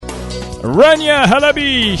Rania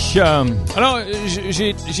Halabi. Alors,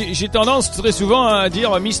 j'ai tendance très souvent à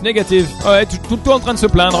dire Miss Négative. Ouais, tout le temps en train de se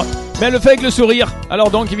plaindre. Mais elle le fait avec le sourire.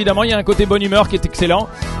 Alors donc, évidemment, il y a un côté bonne humeur qui est excellent.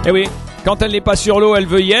 Et oui, quand elle n'est pas sur l'eau, elle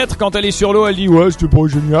veut y être. Quand elle est sur l'eau, elle dit ouais, c'était pas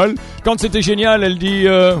génial. Quand c'était génial, elle dit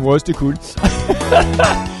ouais, c'était cool.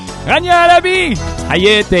 Rania Halabi,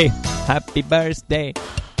 Hayete, happy birthday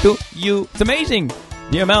to you. It's amazing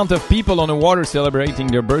the amount of people on the water celebrating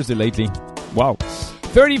their birthday lately. Wow.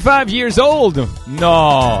 35 years old.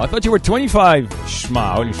 No, I thought you were 25.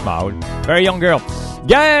 Schmaul. Very young girl.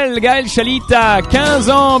 Gaël Chalita, 15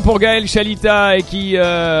 ans pour Gaël Chalita et qui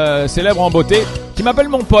célèbre en beauté, qui m'appelle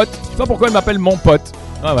mon pote. Je sais pas pourquoi il m'appelle mon pote.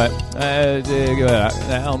 Ah ouais. Voilà.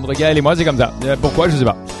 Entre Gaël et moi, c'est comme ça. Pourquoi, je sais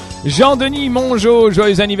pas. Jean-Denis Mongeau,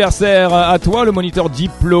 joyeux anniversaire à toi, le moniteur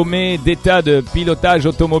diplômé d'état de pilotage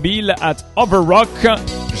automobile at Overrock.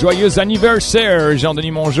 Joyeux anniversaire,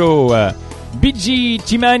 Jean-Denis Mongeau. Biji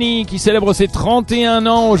Timani qui célèbre ses 31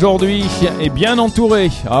 ans aujourd'hui est bien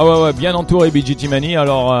entouré. Ah ouais, bien entouré Biji Timani.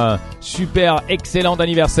 Alors super excellent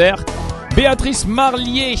anniversaire. Béatrice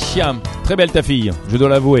Marlier, très belle ta fille, je dois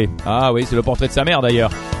l'avouer. Ah oui, c'est le portrait de sa mère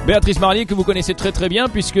d'ailleurs. Béatrice Marlier que vous connaissez très très bien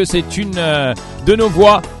puisque c'est une de nos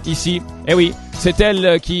voix ici. Eh oui, c'est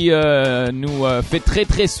elle qui nous fait très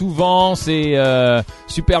très souvent ces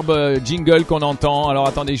superbes jingles qu'on entend. Alors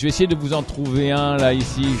attendez, je vais essayer de vous en trouver un là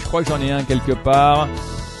ici. Je crois que j'en ai un quelque part.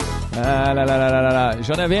 Ah là là.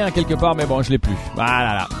 J'en avais un quelque part mais bon, je l'ai plus.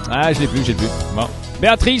 Je l'ai plus. Bon.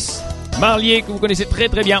 Béatrice Marlier que vous connaissez très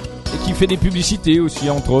très bien et qui fait des publicités aussi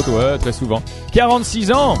entre autres, ouais, très souvent.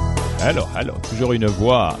 46 ans. Hello, toujours une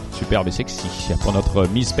voix superbe et sexy pour notre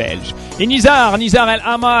Miss Belge. Et Nizar El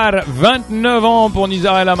Amar, 29 ans pour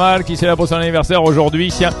Nizar El Amar qui célèbre son anniversaire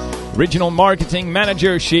aujourd'hui. Regional Marketing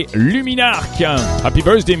Manager chez Luminarc. Happy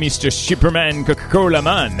birthday Mr. Superman Coca-Cola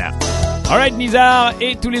Man. Alright Nizar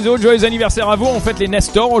et tous les autres, joyeux anniversaire à vous. On fête les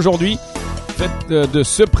Nestor aujourd'hui. Fête de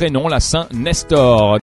ce prénom, la Saint Nestor.